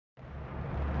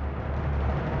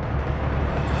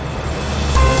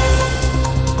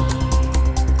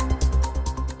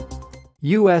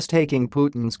U.S. taking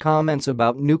Putin's comments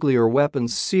about nuclear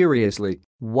weapons seriously,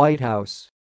 White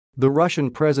House. The Russian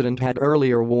president had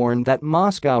earlier warned that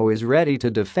Moscow is ready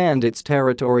to defend its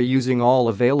territory using all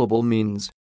available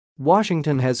means.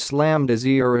 Washington has slammed as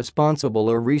irresponsible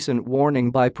a recent warning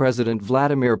by President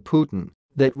Vladimir Putin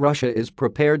that Russia is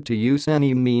prepared to use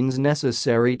any means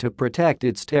necessary to protect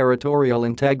its territorial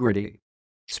integrity.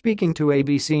 Speaking to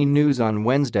ABC News on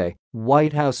Wednesday,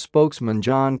 White House spokesman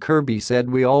John Kirby said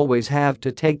we always have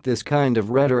to take this kind of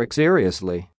rhetoric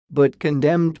seriously, but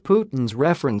condemned Putin's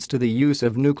reference to the use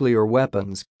of nuclear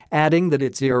weapons, adding that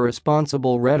it's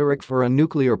irresponsible rhetoric for a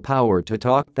nuclear power to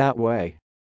talk that way.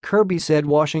 Kirby said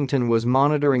Washington was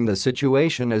monitoring the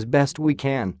situation as best we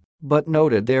can, but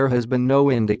noted there has been no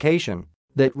indication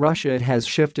that Russia has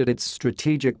shifted its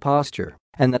strategic posture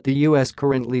and that the U.S.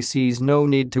 currently sees no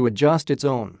need to adjust its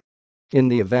own. In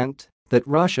the event that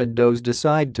Russia does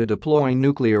decide to deploy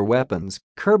nuclear weapons,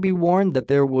 Kirby warned that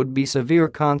there would be severe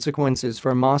consequences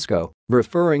for Moscow,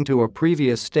 referring to a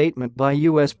previous statement by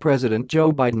U.S. President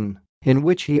Joe Biden, in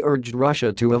which he urged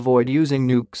Russia to avoid using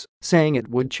nukes, saying it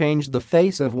would change the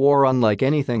face of war unlike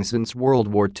anything since World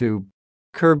War II.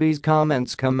 Kirby's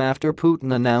comments come after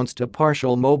Putin announced a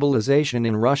partial mobilization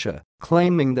in Russia,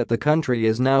 claiming that the country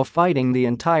is now fighting the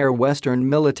entire Western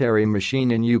military machine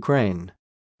in Ukraine.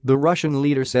 The Russian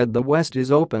leader said the West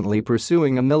is openly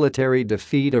pursuing a military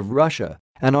defeat of Russia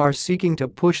and are seeking to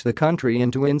push the country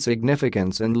into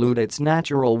insignificance and loot its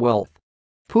natural wealth.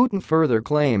 Putin further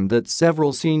claimed that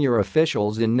several senior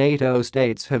officials in NATO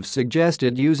states have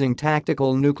suggested using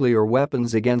tactical nuclear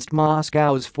weapons against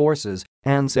Moscow's forces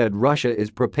and said Russia is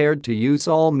prepared to use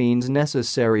all means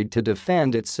necessary to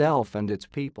defend itself and its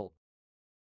people.